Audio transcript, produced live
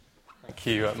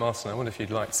Thank you, Martin. I wonder if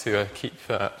you'd like to keep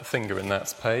a finger in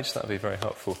that page. That would be very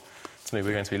helpful to me.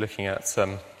 We're going to be looking at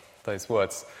those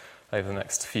words over the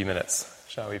next few minutes.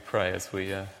 Shall we pray as we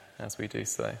do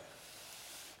so?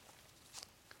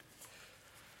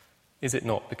 Is it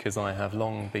not because I have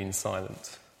long been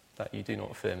silent that you do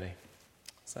not fear me,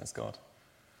 says God?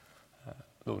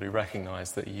 Lord, we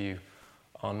recognise that you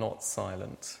are not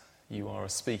silent. You are a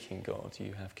speaking God.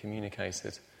 You have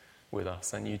communicated with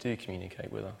us, and you do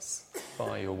communicate with us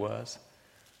by your word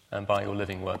and by your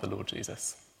living word, the Lord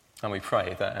Jesus. And we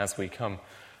pray that as we come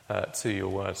to your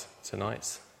word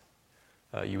tonight,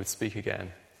 you would speak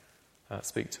again,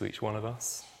 speak to each one of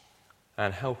us,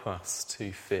 and help us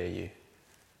to fear you,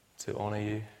 to honour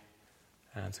you,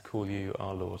 and to call you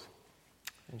our Lord.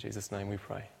 In Jesus' name we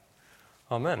pray.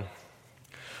 Amen.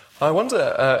 I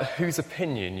wonder whose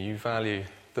opinion you value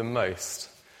the most.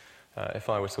 If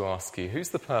I were to ask you, who's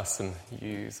the person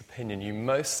whose opinion you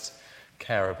most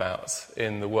care about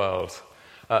in the world?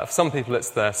 For some people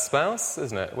it's their spouse,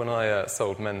 isn't it? When I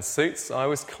sold men's suits, I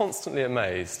was constantly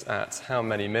amazed at how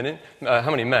many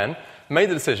men made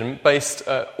the decision based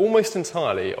almost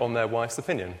entirely on their wife's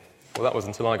opinion. Well, that was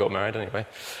until I got married anyway.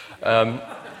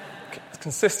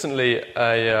 Consistently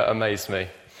amazed me.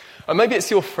 Maybe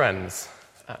it's your friends.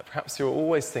 Perhaps you're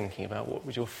always thinking about what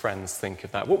would your friends think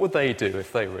of that? What would they do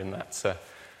if they were in that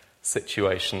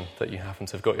situation that you happen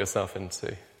to have got yourself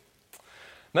into?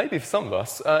 Maybe for some of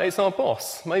us, it's our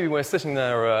boss. Maybe we're sitting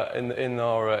there in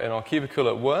our cubicle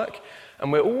at work,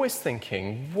 and we're always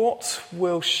thinking, what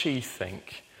will she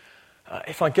think?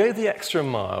 If I go the extra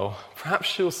mile, perhaps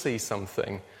she'll see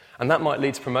something, and that might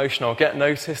lead to promotion. I'll get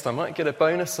noticed, I might get a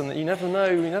bonus, and you never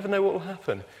know what will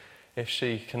happen if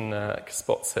she can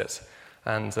spots it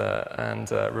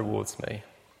and rewards me.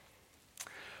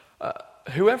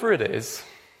 Whoever it is,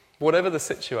 whatever the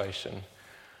situation,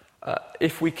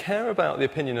 if we care about the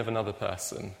opinion of another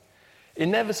person,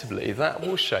 inevitably that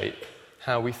will shape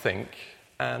how we think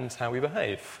and how we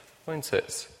behave, won't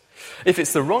it? If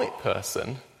it's the right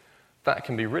person, that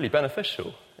can be really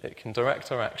beneficial. It can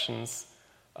direct our actions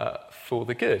for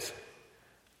the good.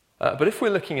 But if we're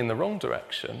looking in the wrong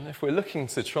direction, if we're looking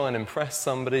to try and impress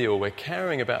somebody, or we're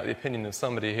caring about the opinion of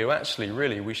somebody who actually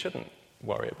really we shouldn't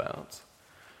worry about,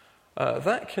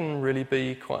 that can really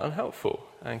be quite unhelpful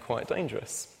and quite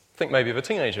dangerous. Think maybe of a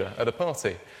teenager at a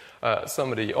party.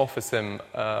 Somebody offers him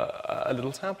a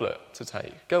little tablet to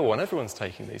take. Go on, everyone's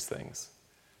taking these things.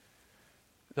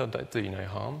 Don't do you no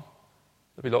harm.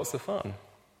 There'll be lots of fun.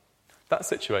 That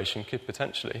situation could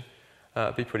potentially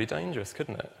be pretty dangerous,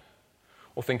 couldn't it?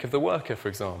 Or think of the worker, for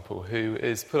example, who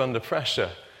is put under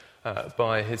pressure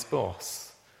by his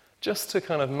boss just to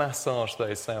kind of massage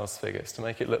those sales figures to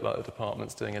make it look like the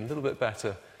department's doing a little bit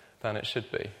better than it should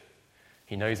be.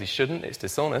 He knows he shouldn't, it's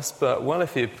dishonest, but, well,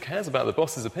 if he cares about the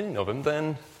boss's opinion of him,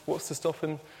 then what's to stop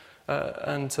him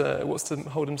and what's to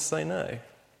hold him to say no?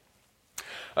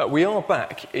 We are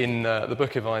back in the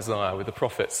book of Isaiah with the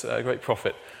prophet, great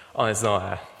prophet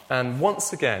Isaiah. And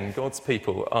once again, God's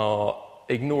people are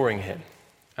ignoring him.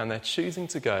 And they're choosing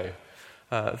to go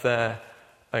their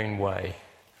own way.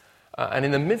 And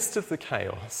in the midst of the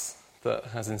chaos that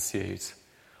has ensued,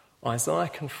 Isaiah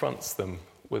confronts them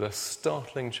with a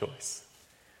startling choice.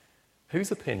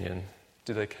 Whose opinion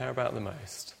do they care about the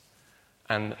most?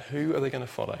 And who are they going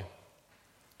to follow?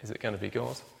 Is it going to be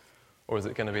God? Or is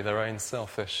it going to be their own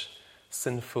selfish,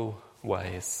 sinful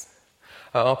ways?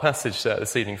 Our passage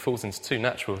this evening falls into two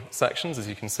natural sections, as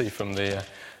you can see from the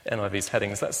NIV's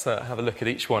headings. Let's have a look at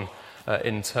each one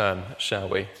in turn, shall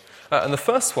we? And the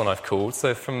first one I've called,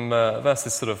 so from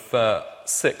verses sort of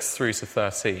 6 through to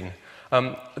 13,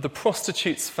 the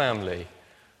prostitute's family.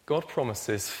 God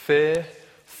promises fear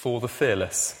for the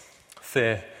fearless.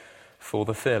 Fear for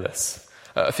the fearless.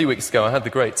 A few weeks ago I had the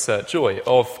great joy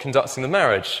of conducting the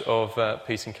marriage of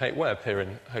Pete and Kate Webb here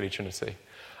in Holy Trinity.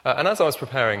 And as I was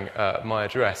preparing my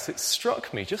address, it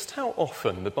struck me just how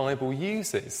often the Bible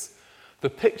uses the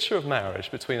picture of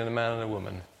marriage between a man and a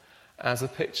woman as a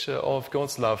picture of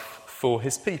God's love for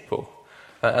his people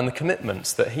and the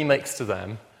commitments that he makes to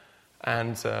them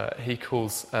and he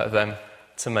calls them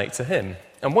to make to him.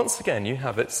 And once again, you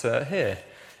have it here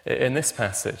in this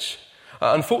passage.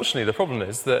 Unfortunately, the problem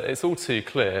is that it's all too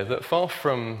clear that far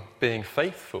from being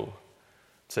faithful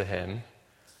to him,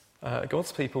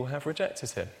 God's people have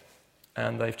rejected him,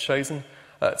 and they've chosen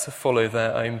to follow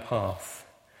their own path.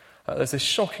 There's this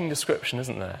shocking description,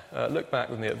 isn't there? Look back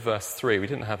with me at verse 3. We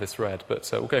didn't have this read, but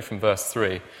we'll go from verse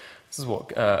 3. This is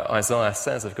what Isaiah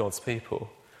says of God's people.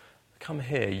 Come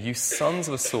here, you sons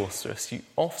of a sorceress, you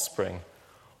offspring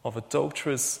of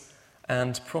adulterers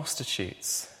and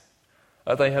prostitutes.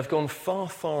 They have gone far,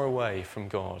 far away from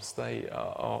God. They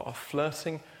are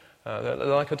flirting, they're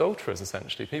like adulterers,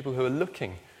 essentially, people who are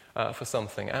looking for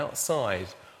something outside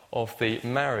of the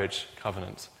marriage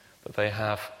covenant that they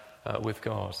have with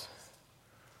God.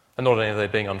 And not only are they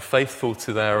being unfaithful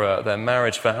to their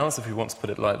marriage vows, if we want to put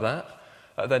it like that,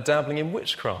 they're dabbling in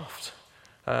witchcraft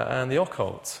and the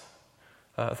occult.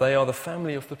 They are the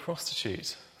family of the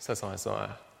prostitute, says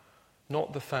Isaiah,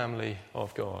 not the family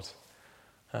of God,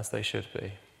 as they should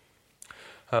be.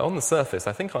 On the surface,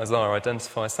 I think Isaiah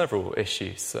identifies several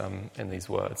issues in these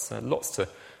words. Lots to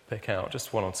pick out,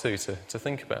 just one or two to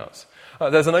think about.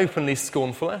 There's an openly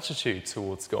scornful attitude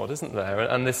towards God, isn't there?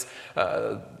 And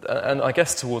I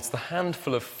guess towards the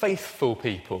handful of faithful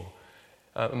people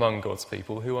among God's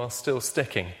people who are still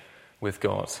sticking with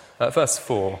God. Verse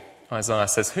 4, Isaiah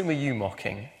says, "Whom are you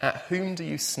mocking? At whom do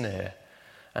you sneer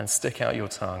and stick out your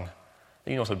tongue? Are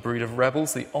you not a brood of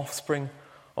rebels, the offspring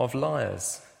of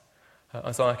liars?"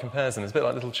 Isaiah compares them. It's a bit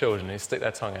like little children who stick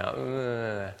their tongue out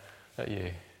at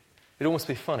you. It'd almost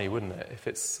be funny, wouldn't it, if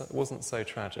it wasn't so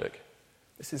tragic?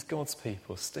 This is God's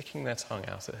people sticking their tongue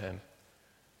out at him,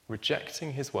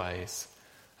 rejecting his ways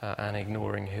and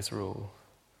ignoring his rule.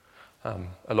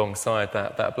 Alongside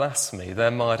that blasphemy,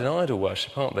 they're mired in idol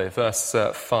worship, aren't they? Verse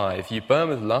 5, "You burn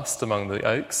with lust among the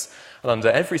oaks, and under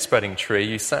every spreading tree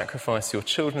you sacrifice your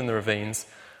children in the ravines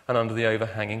and under the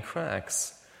overhanging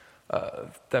crags."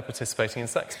 They're participating in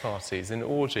sex parties, in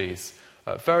orgies,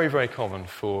 very, very common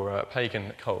for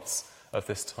pagan cults of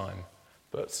this time,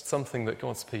 but something that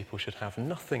God's people should have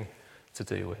nothing to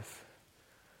do with.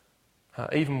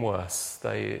 Even worse,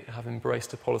 they have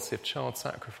embraced a policy of child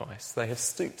sacrifice. They have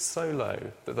stooped so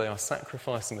low that they are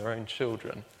sacrificing their own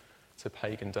children to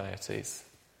pagan deities.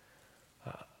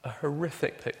 A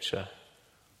horrific picture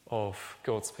of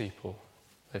God's people.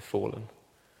 They've fallen.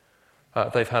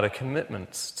 They've had a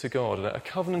commitment to God, a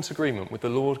covenant agreement with the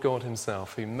Lord God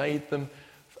himself, who made them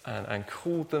and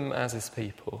called them as his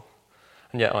people.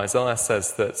 And yet Isaiah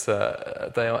says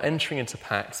that they are entering into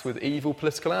pacts with evil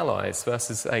political allies,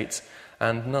 verses 8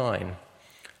 and 9.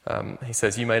 He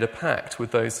says, "You made a pact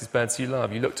with those whose beds you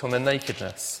love. You looked on their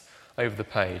nakedness." Over the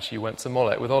page, "You went to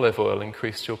Molech with olive oil,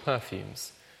 increased your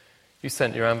perfumes. You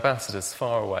sent your ambassadors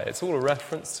far away." It's all a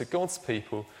reference to God's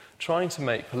people trying to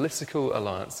make political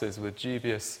alliances with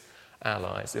dubious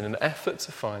allies in an effort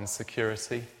to find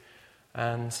security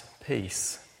and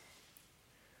peace.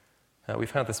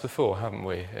 We've had this before, haven't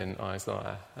we, in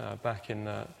Isaiah? Back in,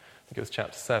 I think it was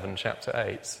chapter 7, chapter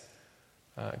 8.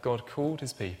 God called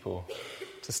his people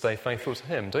to stay faithful to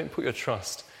him. Don't put your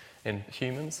trust in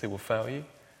humans who will fail you.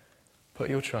 Put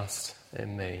your trust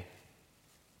in me.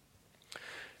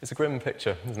 It's a grim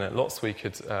picture, isn't it? Lots we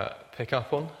could pick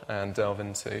up on and delve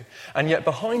into. And yet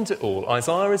behind it all,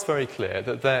 Isaiah is very clear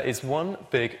that there is one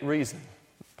big reason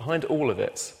behind all of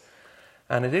it.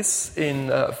 And it is in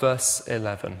verse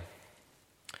 11.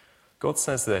 God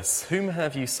says this, "Whom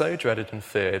have you so dreaded and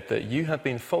feared that you have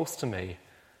been false to me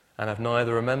and have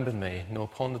neither remembered me nor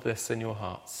pondered this in your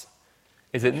hearts?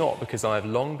 Is it not because I have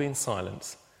long been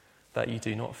silent that you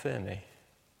do not fear me?"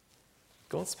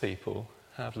 God's people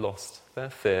have lost their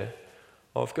fear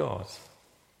of God.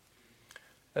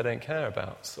 They don't care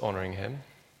about honouring him.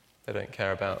 They don't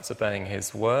care about obeying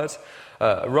his word.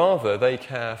 Rather, they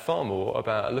care far more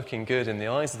about looking good in the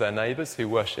eyes of their neighbours who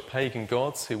worship pagan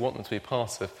gods, who want them to be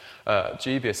part of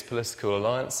dubious political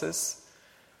alliances.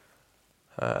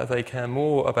 They care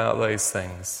more about those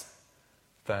things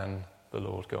than the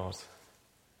Lord God.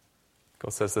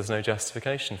 God says there's no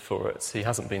justification for it. He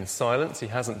hasn't been silent. He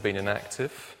hasn't been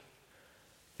inactive.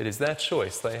 It is their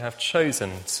choice. They have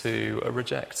chosen to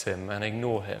reject him and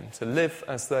ignore him, to live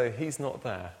as though he's not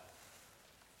there.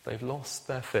 They've lost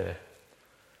their fear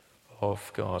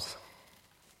of God.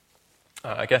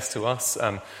 I guess to us,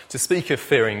 to speak of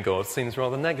fearing God seems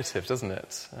rather negative, doesn't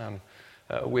it?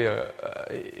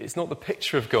 It's not the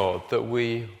picture of God that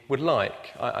we would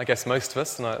like. I guess most of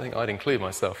us, and I think I'd include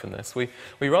myself in this, we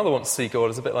rather want to see God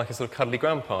as a bit like a sort of cuddly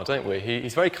grandpa, don't we?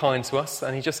 He's very kind to us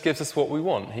and he just gives us what we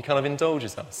want. He kind of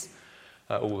indulges us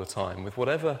all the time with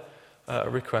whatever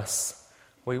requests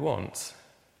we want.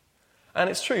 And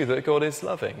it's true that God is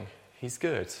loving. He's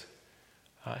good.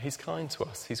 He's kind to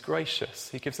us. He's gracious.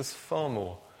 He gives us far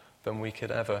more than we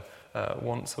could ever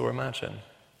want or imagine.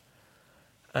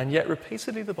 And yet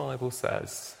repeatedly the Bible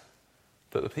says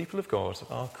that the people of God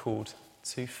are called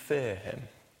to fear him.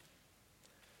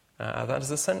 That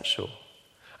is essential.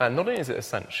 And not only is it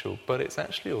essential, but it's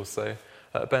actually also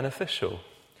beneficial.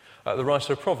 The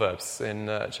writer of Proverbs in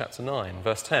chapter 9,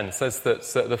 verse 10, says that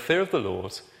the fear of the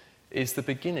Lord is the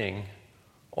beginning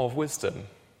of wisdom.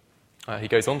 He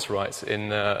goes on to write in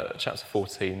chapter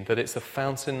 14 that it's a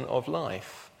fountain of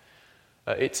life.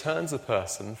 It turns a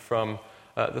person from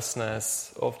the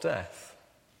snares of death.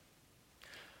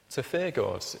 To fear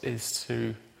God is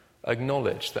to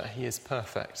acknowledge that he is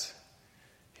perfect,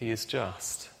 he is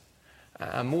just,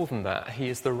 and more than that, he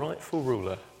is the rightful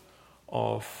ruler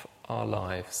of our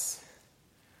lives.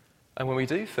 And when we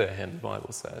do fear him, the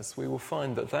Bible says, we will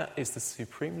find that that is the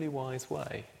supremely wise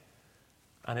way,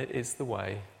 and it is the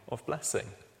way of blessing.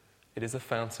 It is a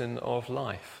fountain of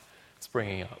life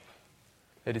springing up.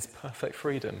 It is perfect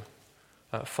freedom,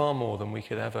 far more than we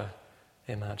could ever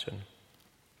imagine.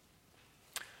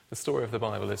 The story of the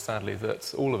Bible is sadly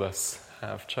that all of us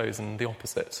have chosen the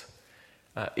opposite.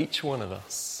 Each one of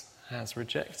us has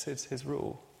rejected his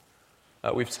rule.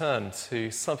 We've turned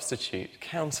to substitute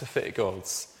counterfeit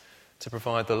gods to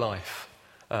provide the life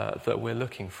that we're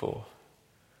looking for.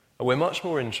 We're much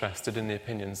more interested in the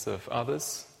opinions of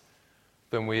others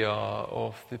than we are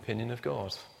of the opinion of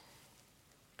God.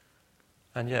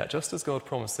 And yet, just as God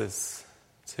promises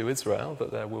to Israel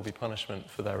that there will be punishment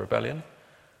for their rebellion,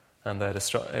 and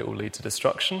it will lead to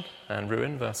destruction and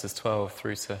ruin, verses 12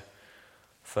 through to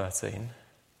 13,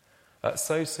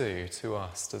 so too to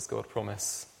us does God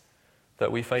promise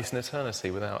that we face an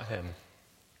eternity without him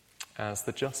as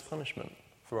the just punishment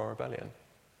for our rebellion,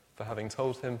 for having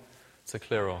told him to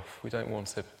clear off. We don't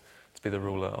want him to be the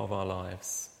ruler of our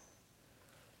lives.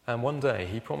 And one day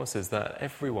he promises that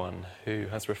everyone who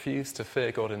has refused to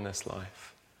fear God in this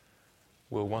life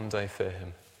will one day fear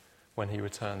him when he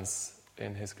returns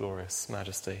in his glorious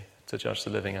majesty to judge the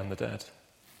living and the dead.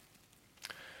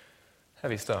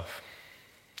 Heavy stuff.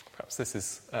 Perhaps this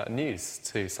is news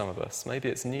to some of us. Maybe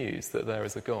it's news that there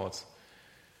is a God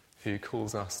who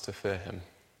calls us to fear him,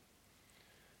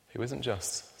 who isn't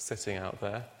just sitting out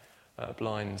there,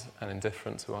 blind and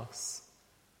indifferent to us,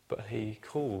 but he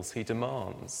calls, he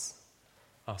demands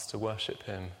us to worship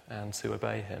him and to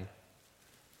obey him.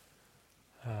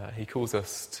 He calls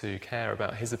us to care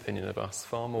about his opinion of us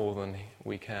far more than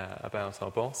we care about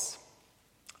our boss,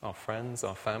 our friends,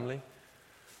 our family,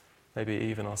 maybe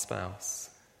even our spouse.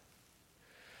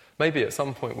 Maybe at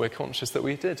some point we're conscious that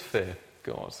we did fear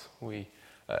God. We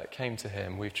came to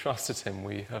him, we've trusted him,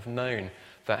 we have known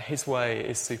that his way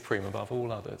is supreme above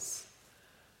all others.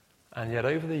 And yet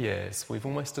over the years we've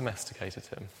almost domesticated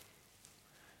him.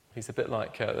 He's a bit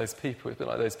like those people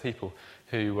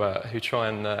who try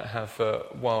and have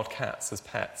wild cats as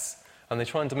pets, and they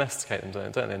try and domesticate them,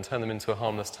 don't they, and turn them into a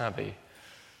harmless tabby.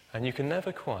 And you can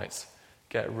never quite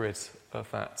get rid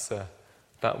of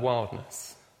that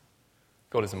wildness.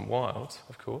 God isn't wild,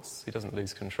 of course. He doesn't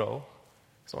lose control.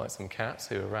 It's not like some cat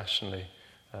who irrationally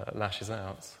lashes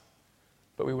out.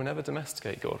 But we will never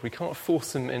domesticate God. We can't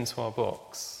force him into our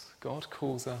box. God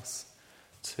calls us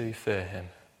to fear him,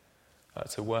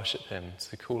 to worship him,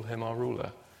 to call him our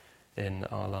ruler in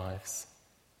our lives.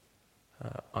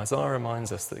 Isaiah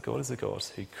reminds us that God is a God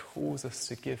who calls us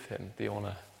to give him the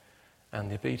honour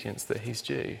and the obedience that he's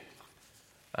due.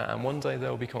 And one day there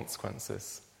will be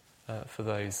consequences for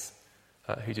those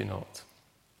who do not.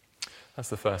 That's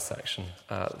the first section,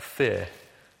 fear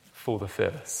for the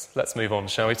fearless. Let's move on,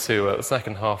 shall we, to the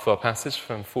second half of our passage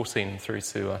from 14 through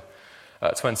to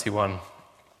 21.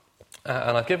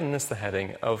 And I've given this the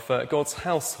heading of God's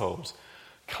household,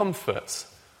 comfort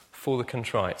for the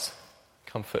contrite.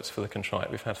 Comfort for the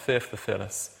contrite. We've had fear for the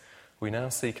fearless. We now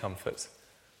see comfort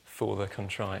for the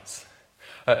contrite.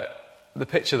 The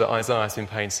picture that Isaiah has been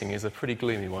painting is a pretty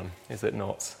gloomy one, is it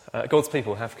not? God's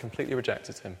people have completely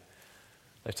rejected him.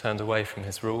 They've turned away from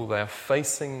his rule. They are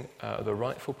facing the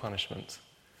rightful punishment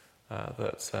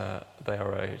that they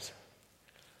are owed.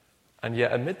 And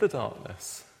yet, amid the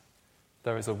darkness,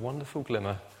 there is a wonderful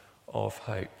glimmer of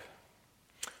hope.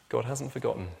 God hasn't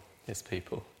forgotten his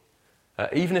people.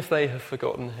 Even if they have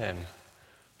forgotten him,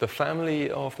 the family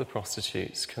of the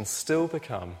prostitutes can still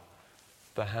become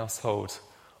the household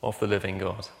of the living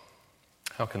God.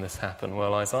 How can this happen?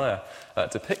 Well, Isaiah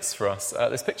depicts for us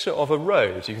this picture of a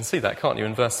road. You can see that, can't you?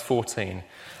 In verse 14,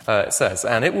 it says,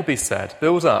 "And it will be said,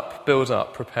 build up,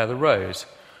 prepare the road.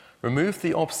 Remove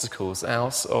the obstacles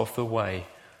out of the way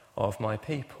of my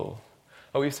people."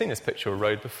 Oh, we've seen this picture of a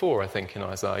road before, I think, in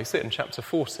Isaiah. You see it in chapter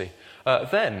 40.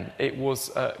 Then it was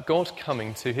God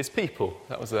coming to his people.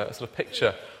 That was a sort of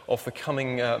picture of the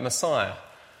coming Messiah.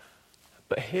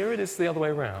 But here it is the other way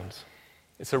around.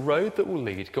 It's a road that will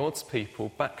lead God's people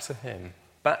back to him,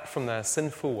 back from their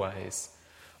sinful ways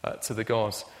to the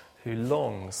God who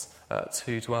longs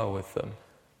to dwell with them.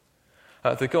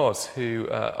 The God who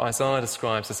Isaiah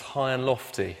describes as high and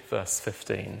lofty, verse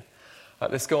 15.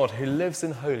 This God who lives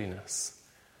in holiness,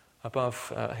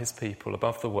 above his people,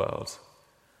 above the world,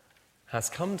 has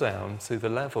come down to the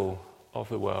level of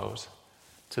the world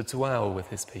to dwell with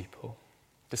his people.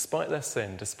 Despite their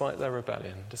sin, despite their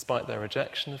rebellion, despite their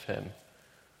rejection of him,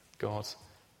 God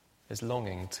is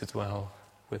longing to dwell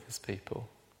with his people.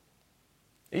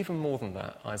 Even more than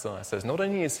that, Isaiah says, not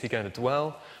only is he going to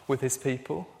dwell with his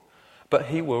people, but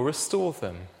he will restore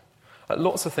them.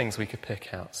 Lots of things we could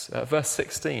pick out. Verse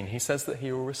 16, he says that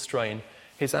he will restrain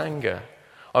his anger.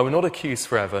 I will not accuse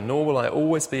forever, nor will I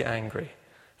always be angry.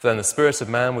 Then the spirit of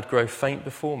man would grow faint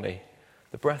before me,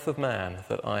 the breath of man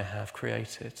that I have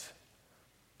created.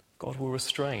 God will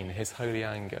restrain his holy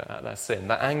anger at their sin,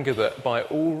 that anger that by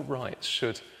all rights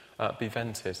should be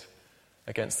vented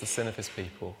against the sin of his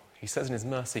people. He says in his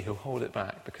mercy he'll hold it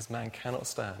back because man cannot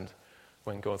stand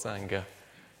when God's anger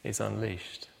is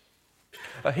unleashed.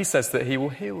 He says that he will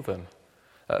heal them.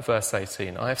 Verse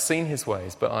 18, I have seen his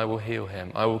ways, but I will heal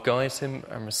him. I will guide him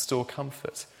and restore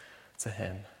comfort to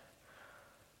him.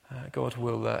 God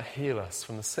will heal us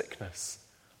from the sickness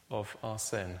of our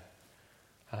sin.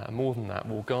 More than that,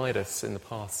 will guide us in the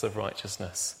paths of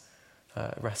righteousness,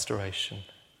 restoration.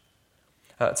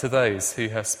 To those who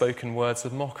have spoken words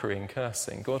of mockery and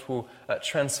cursing, God will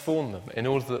transform them in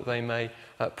order that they may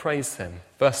praise him.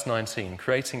 Verse 19,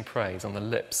 creating praise on the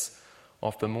lips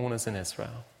of the mourners in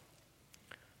Israel.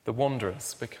 The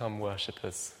wanderers become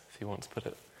worshippers, if you want to put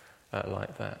it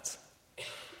like that.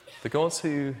 The gods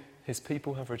who his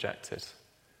people have rejected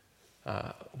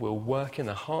will work in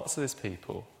the hearts of his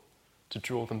people to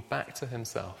draw them back to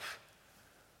himself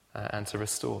and to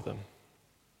restore them.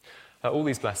 All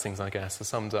these blessings, I guess, are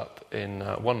summed up in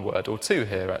one word, or two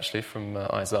here actually, from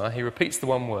Isaiah. He repeats the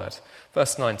one word.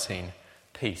 Verse 19,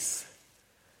 peace.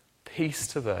 Peace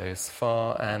to those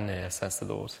far and near, says the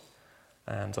Lord,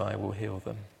 and I will heal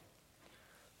them.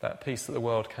 That peace that the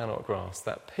world cannot grasp,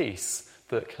 that peace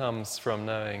that comes from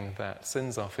knowing that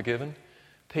sins are forgiven,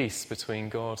 peace between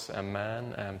God and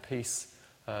man, and peace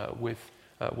with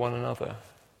one another.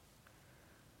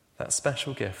 That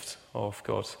special gift of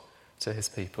God to his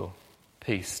people,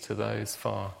 peace to those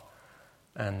far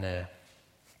and near.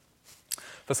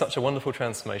 For such a wonderful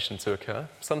transformation to occur,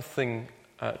 something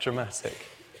dramatic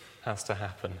has to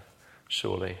happen,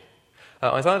 surely.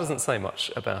 Isaiah doesn't say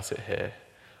much about it here,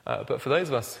 but for those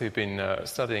of us who've been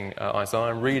studying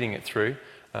Isaiah and reading it through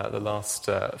the last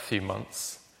few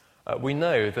months, we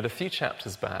know that a few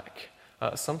chapters back,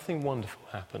 something wonderful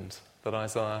happened that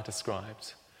Isaiah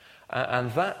described.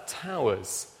 And that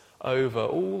towers over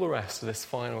all the rest of this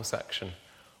final section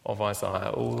of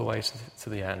Isaiah, all the way to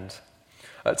the end.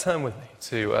 Turn with me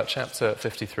to chapter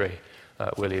 53,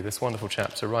 will you? This wonderful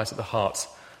chapter right at the heart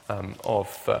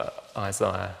of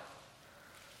Isaiah.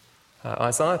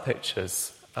 Isaiah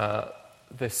pictures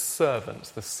this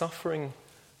servant, the suffering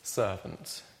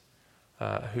servant,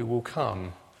 who will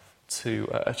come to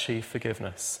achieve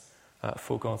forgiveness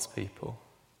for God's people.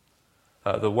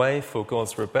 The way for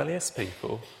God's rebellious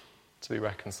people to be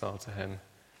reconciled to him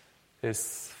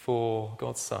is for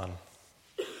God's Son,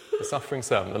 the suffering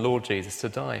servant, the Lord Jesus, to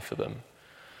die for them.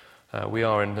 We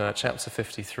are in chapter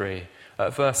 53,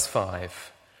 verse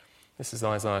 5. This is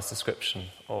Isaiah's description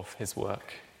of his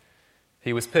work.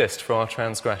 He was pierced for our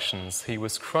transgressions. He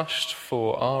was crushed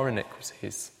for our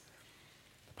iniquities.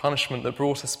 The punishment that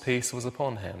brought us peace was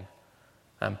upon him,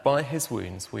 and by his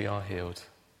wounds we are healed.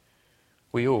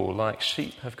 We all, like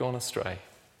sheep, have gone astray.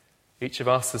 Each of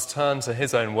us has turned to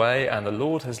his own way, and the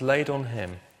Lord has laid on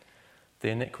him the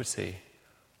iniquity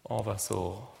of us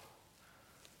all.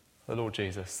 The Lord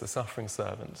Jesus, the suffering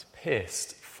servant,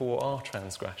 pierced for our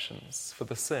transgressions, for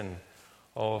the sin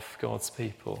of God's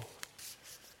people.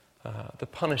 The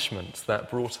punishment that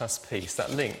brought us peace,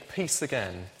 that link, peace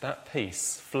again, that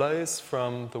peace flows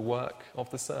from the work of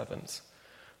the servant,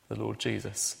 the Lord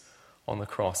Jesus, on the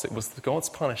cross. It was God's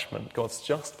punishment, God's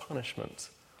just punishment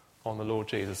on the Lord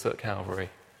Jesus at Calvary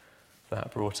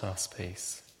that brought us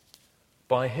peace.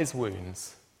 By his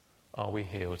wounds are we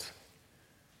healed.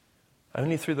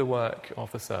 Only through the work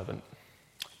of the servant,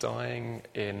 dying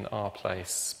in our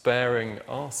place, bearing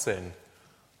our sin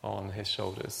on his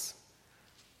shoulders,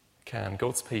 can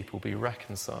God's people be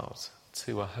reconciled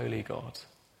to a holy God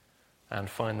and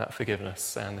find that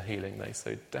forgiveness and the healing they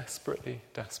so desperately,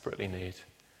 desperately need.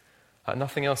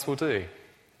 Nothing else will do.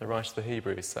 The writer of the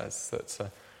Hebrews says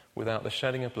that without the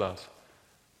shedding of blood,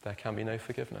 there can be no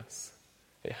forgiveness.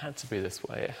 It had to be this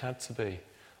way. It had to be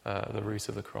the root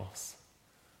of the cross.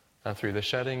 And through the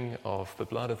shedding of the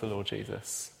blood of the Lord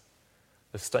Jesus,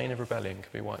 the stain of rebellion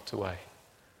can be wiped away,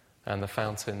 and the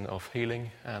fountain of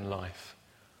healing and life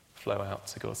flow out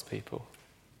to God's people.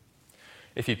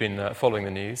 If you've been following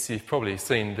the news, you've probably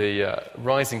seen the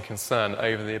rising concern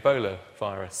over the Ebola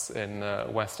virus in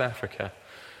West Africa.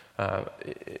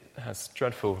 It has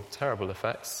dreadful, terrible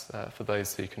effects for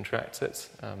those who contract it.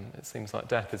 It seems like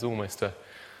death is almost a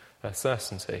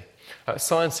certainty.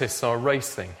 Scientists are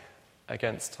racing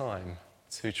against time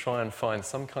to try and find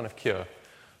some kind of cure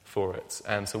for it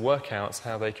and to work out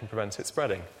how they can prevent it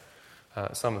spreading.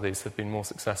 Some of these have been more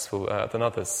successful than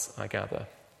others, I gather.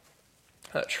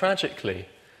 Tragically,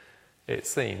 it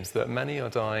seems that many are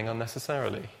dying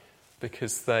unnecessarily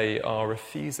because they are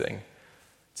refusing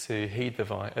to heed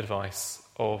the advice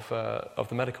of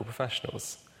the medical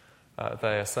professionals.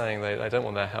 They are saying they don't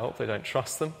want their help, they don't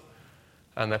trust them,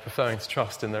 and they're preferring to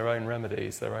trust in their own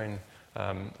remedies, their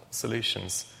own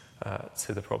solutions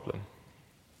to the problem.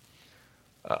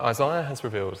 Isaiah has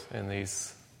revealed in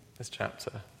this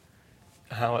chapter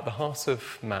how at the heart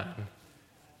of man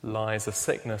lies a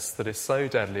sickness that is so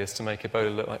deadly as to make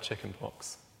Ebola look like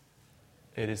chickenpox.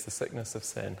 It is the sickness of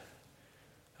sin.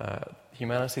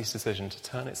 Humanity's decision to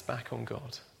turn its back on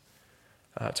God,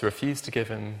 to refuse to give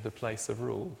him the place of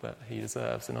rule that he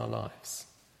deserves in our lives.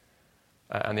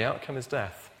 And the outcome is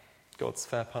death, God's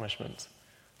fair punishment,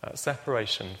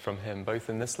 separation from him both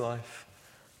in this life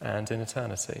and in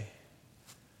eternity.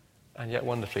 And yet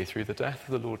wonderfully, through the death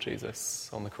of the Lord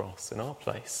Jesus on the cross in our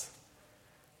place,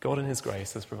 God in his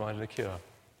grace has provided a cure.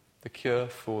 The cure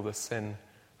for the sin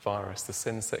virus, the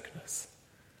sin sickness.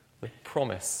 The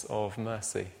promise of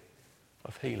mercy,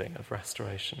 of healing, of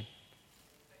restoration.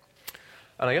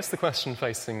 And I guess the question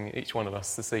facing each one of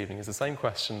us this evening is the same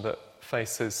question that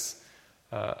faces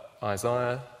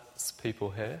Isaiah's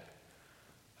people here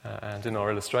and in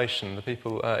our illustration, the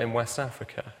people in West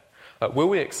Africa. Will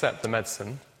we accept the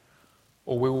medicine,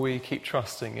 or will we keep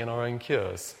trusting in our own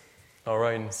cures, our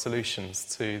own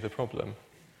solutions to the problem?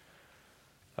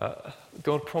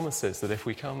 God promises that if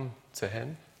we come to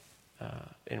him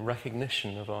in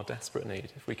recognition of our desperate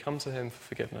need, if we come to him for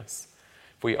forgiveness,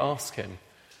 if we ask him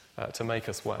to make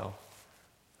us well,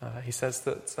 he says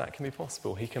that can be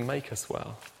possible. He can make us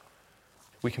well.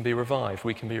 We can be revived.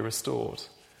 We can be restored.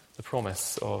 The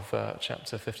promise of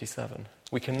chapter 57.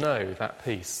 We can know that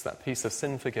peace of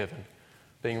sin forgiven,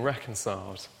 being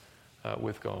reconciled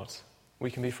with God. We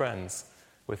can be friends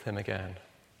with him again.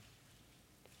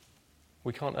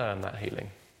 We can't earn that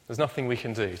healing. There's nothing we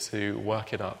can do to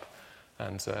work it up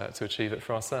and to achieve it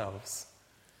for ourselves.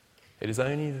 It is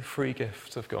only the free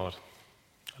gift of God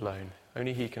alone.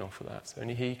 Only he can offer that.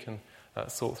 Only he can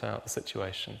sort out the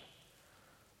situation.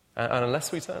 And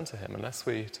unless we turn to him, unless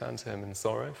we turn to him in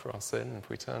sorrow for our sin, if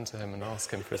we turn to him and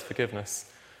ask him for his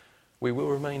forgiveness, we will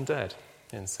remain dead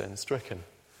in sin, stricken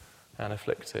and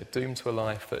afflicted, doomed to a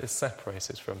life that is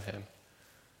separated from him,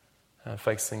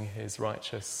 facing his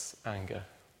righteous anger.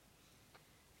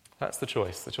 That's the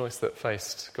choice that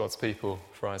faced God's people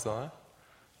for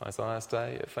Isaiah's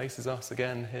day. It faces us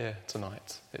again here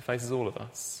tonight. It faces all of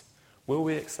us. Will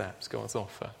we accept God's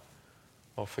offer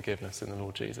of forgiveness in the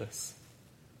Lord Jesus?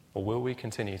 Or will we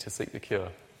continue to seek the cure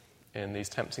in these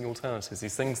tempting alternatives,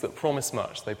 these things that promise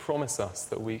much? They promise us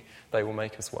that they will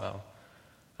make us well,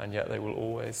 and yet they will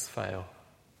always fail.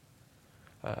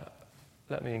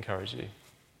 Let me encourage you.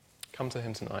 Come to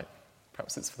him tonight.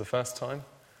 Perhaps it's for the first time.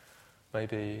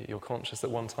 Maybe you're conscious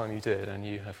that one time you did and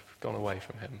you have gone away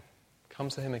from him. Come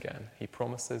to him again. He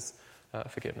promises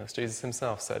forgiveness. Jesus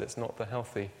himself said it's not the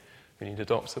healthy who need a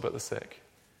doctor but the sick.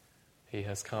 He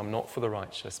has come not for the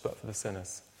righteous but for the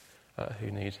sinners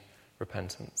who need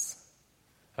repentance.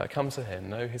 Come to him,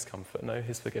 know his comfort, know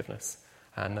his forgiveness,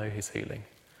 and know his healing.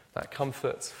 That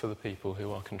comfort for the people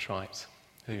who are contrite,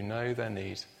 who know their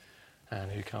need,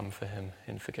 and who come for him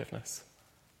in forgiveness.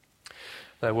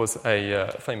 There was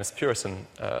a famous Puritan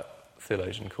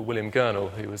theologian called William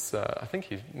Gurnall, who was, I think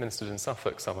he ministered in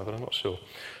Suffolk somewhere, but I'm not sure.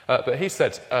 But he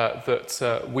said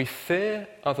that we fear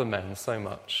other men so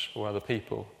much, or other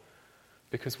people,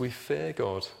 because we fear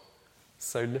God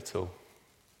so little.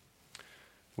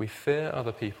 We fear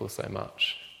other people so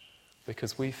much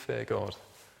because we fear God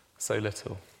so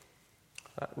little.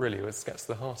 That really gets to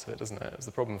the heart of it, doesn't it? It was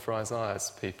the problem for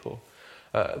Isaiah's people.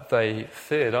 They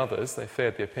feared others. They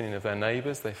feared the opinion of their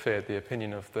neighbours. They feared the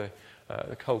opinion of the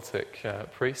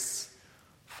cultic priests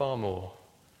far more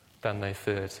than they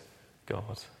feared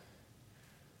God.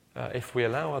 If we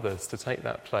allow others to take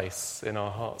that place in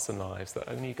our hearts and lives that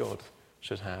only God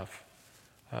should have,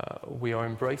 we are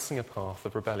embracing a path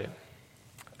of rebellion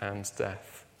and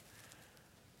death.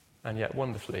 And yet,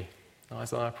 wonderfully,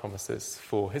 Isaiah promises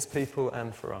for his people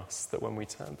and for us that when we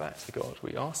turn back to God,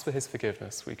 we ask for his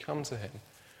forgiveness, we come to him,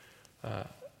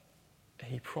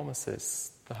 he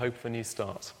promises the hope of a new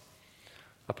start,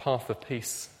 a path of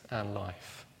peace and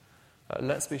life.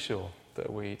 Let's be sure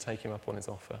that we take him up on his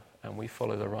offer and we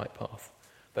follow the right path,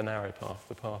 the narrow path,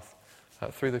 the path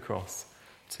through the cross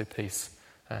to peace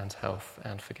and health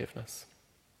and forgiveness.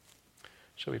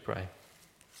 Shall we pray?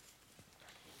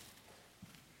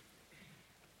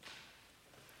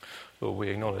 Lord,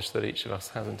 we acknowledge that each of us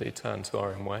has indeed turned to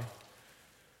our own way,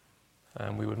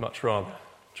 and we would much rather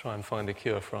try and find a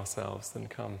cure for ourselves than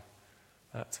come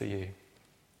to you.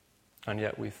 And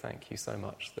yet we thank you so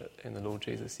much that in the Lord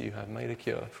Jesus you have made a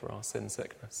cure for our sin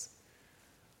sickness.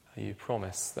 You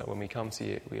promise that when we come to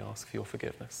you, we ask for your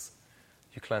forgiveness.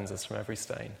 You cleanse us from every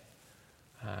stain.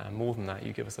 And more than that,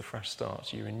 you give us a fresh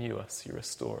start. You renew us. You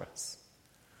restore us.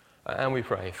 And we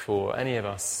pray for any of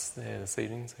us here this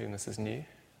evening to whom this is new,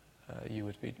 you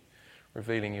would be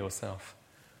revealing yourself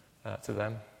to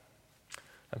them.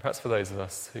 And perhaps for those of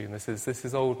us who this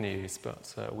is old news,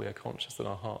 but we are conscious that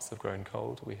our hearts have grown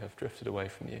cold, we have drifted away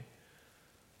from you.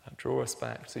 Draw us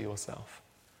back to yourself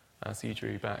as you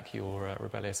drew back your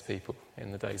rebellious people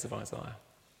in the days of Isaiah.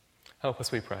 Help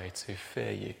us, we pray, to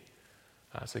fear you,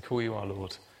 to call you our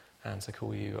Lord and to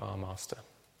call you our Master.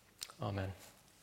 Amen.